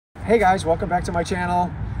Hey guys, welcome back to my channel.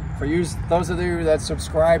 For those of you that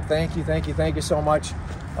subscribe, thank you so much.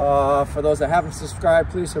 For those that haven't subscribed,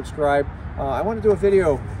 please subscribe. I want to do a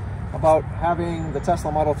video about having the Tesla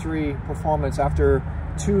Model 3 Performance after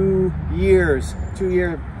 2 years,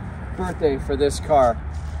 2-year birthday for this car.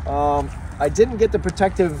 I didn't get the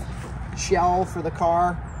protective shell for the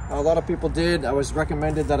car. A lot of people did. I was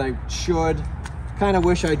recommended that I should. Kind of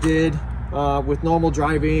wish I did. With normal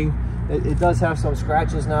driving, it does have some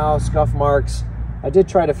scratches now, scuff marks. I did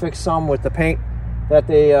try to fix some with the paint that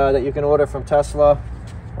that you can order from Tesla.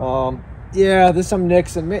 Yeah, there's some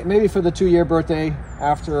nicks, and maybe for the 2-year birthday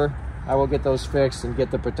after, I will get those fixed and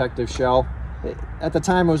get the protective shell. At the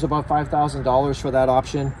time, it was about $5,000 for that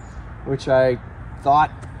option, which I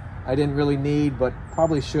thought I didn't really need, but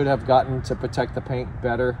probably should have gotten to protect the paint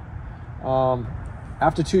better.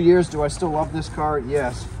 After 2 years, do I still love this car?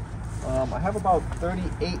 Yes. I have about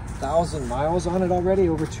 38,000 miles on it already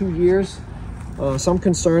over 2 years. Some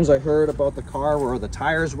concerns I heard about the car were the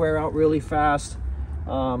tires wear out really fast.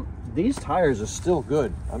 These tires are still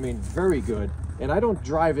good. I mean, very good. And I don't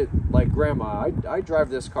drive it like grandma. I drive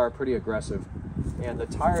this car pretty aggressive, and the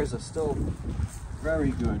tires are still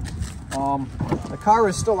very good. The car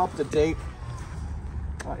is still up to date.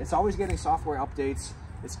 It's always getting software updates.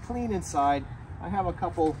 It's clean inside. I have a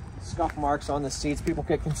couple scuff marks on the seats. People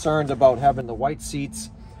get concerned about having the white seats.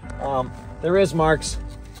 There is marks.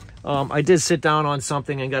 I did sit down on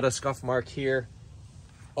something and got a scuff mark here.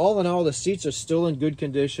 All in all, the seats are still in good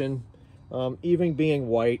condition, even being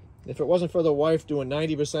white. If it wasn't for the wife doing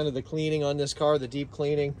 90% of the cleaning on this car, the deep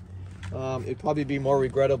cleaning, it'd probably be more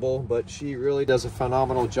regrettable, but she really does a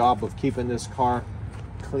phenomenal job of keeping this car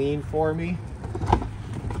clean for me.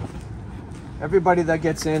 Everybody that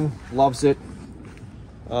gets in loves it.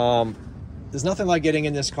 There's nothing like getting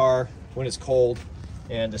in this car when it's cold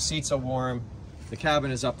and the seats are warm, the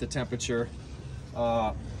cabin is up to temperature.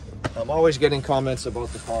 I'm always getting comments about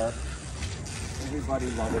the car. Everybody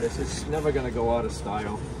loves it. It's never going to go out of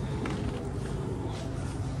style.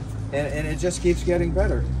 And it just keeps getting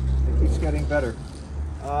better. It keeps getting better.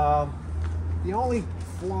 The only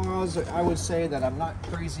flaws I would say that I'm not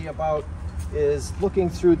crazy about is looking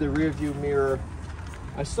through the rear view mirror.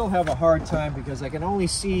 I still have a hard time because I can only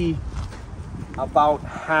see about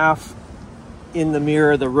half in the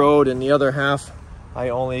mirror, the road, and the other half I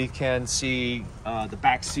only can see the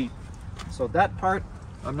back seat. So that part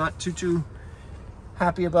I'm not too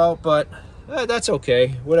happy about, but that's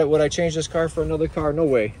okay. Would I change this car for another car? No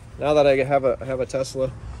way. Now that I have a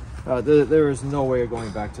Tesla, there is no way of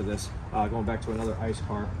going back to this, going back to another ICE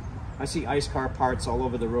car. I see ICE car parts all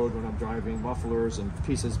over the road when I'm driving, mufflers and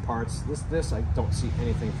pieces, parts. This I don't see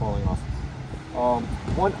anything falling off.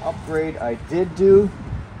 One upgrade I did do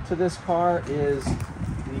to this car is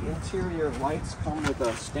the interior lights come with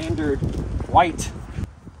a standard white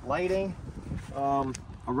lighting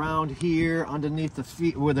around here, underneath the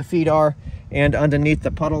feet, where the feet are, and underneath the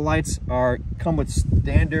puddle lights come with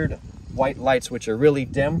standard white lights, which are really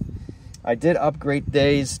dim. I did upgrade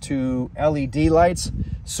these to LED lights.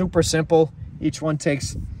 Super simple. Each one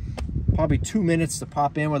takes probably 2 minutes to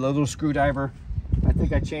pop in with a little screwdriver. I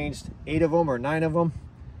think I changed 8 of them or 9 of them,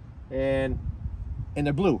 and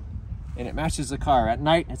they're blue, and it matches the car. At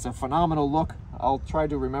night, it's a phenomenal look. I'll try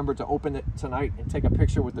to remember to open it tonight and take a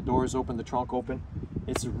picture with the doors open, the trunk open.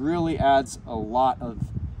 It really adds a lot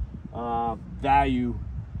of value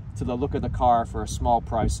to the look of the car for a small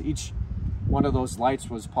price. Each one of those lights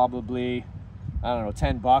was probably, I don't know,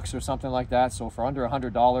 10 bucks or something like that. So for under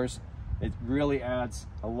 $100, it really adds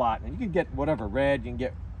a lot. And you can get whatever red, you can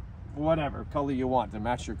get whatever color you want to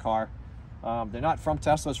match your car. They're not from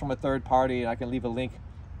Tesla, it's from a third party, and I can leave a link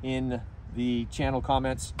in the channel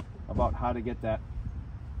comments about how to get that.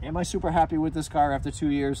 Am I super happy with this car after 2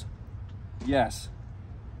 years? Yes.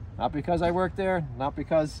 Not because I work there, not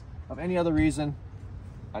because of any other reason.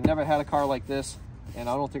 I never had a car like this, and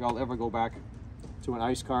I don't think I'll ever go back to an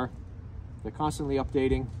ICE car. They're constantly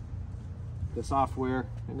updating the software,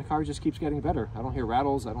 and the car just keeps getting better. I don't hear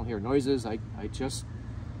rattles, I don't hear noises. I just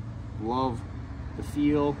love the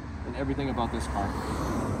feel and everything about this car.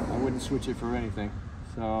 I wouldn't switch it for anything.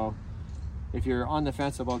 So if you're on the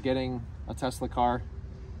fence about getting a Tesla car,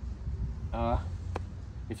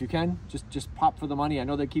 if you can, just pop for the money. I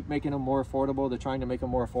know they keep making them more affordable. They're trying to make them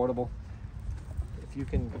more affordable. If you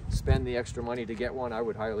can spend the extra money to get one, I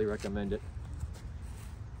would highly recommend it.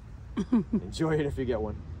 Enjoy it if you get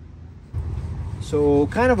one. So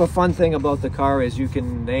kind of a fun thing about the car is you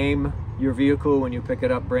can name your vehicle when you pick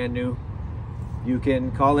it up brand new. You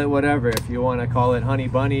can call it whatever. If you want to call it Honey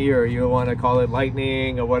Bunny, or you want to call it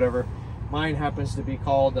Lightning, or whatever. Mine happens to be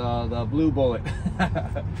called the Blue Bullet.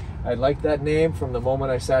 I liked that name from the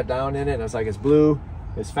moment I sat down in it. And I was like, it's blue,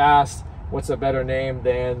 it's fast. What's a better name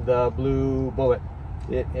than the Blue Bullet?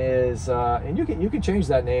 It is, and you can change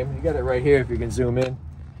that name. You got it right here if you can zoom in.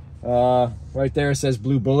 Right there it says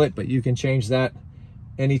Blue Bullet, but you can change that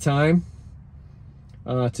anytime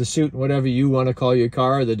to suit whatever you want to call your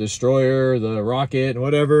car, the Destroyer, the Rocket,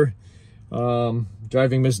 whatever.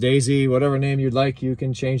 Driving Miss Daisy, whatever name you'd like, you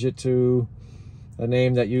can change it to a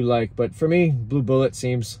name that you like. But for me, Blue Bullet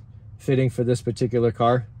seems fitting for this particular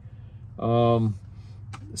car.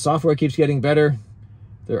 Software keeps getting better.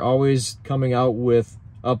 They're always coming out with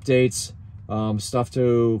updates, stuff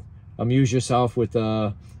to amuse yourself with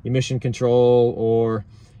emission control or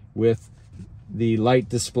with the light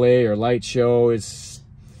display or light show.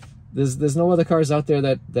 There's no other cars out there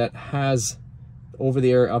that has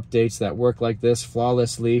over-the-air updates that work like this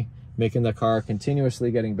flawlessly, making the car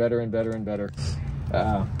continuously getting better and better and better.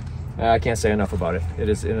 I can't say enough about it. It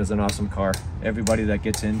is an awesome car. Everybody that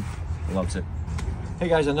gets in loves it. Hey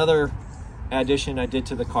guys, another addition I did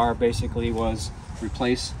to the car basically was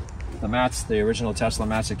replace the mats, the original Tesla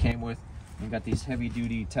mats it came with. You got these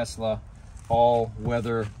heavy-duty Tesla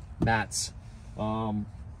all-weather mats. Yeah,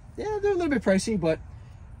 they're a little bit pricey, but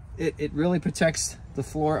it really protects the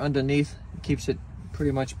floor underneath. It keeps it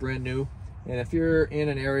pretty much brand new. And if you're in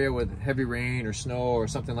an area with heavy rain or snow or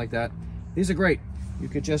something like that, these are great. You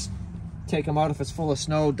could just take them out if it's full of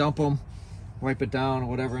snow, dump them, wipe it down or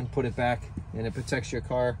whatever, and put it back, and it protects your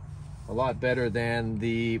car a lot better than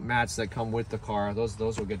the mats that come with the car. Those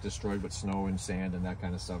will get destroyed with snow and sand and that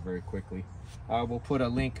kind of stuff very quickly. We'll put a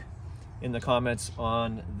link in the comments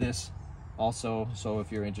on this also, so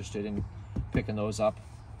if you're interested in picking those up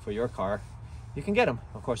for your car, you can get them.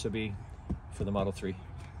 Of course, it'll be for the Model 3.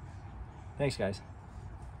 Thanks, guys.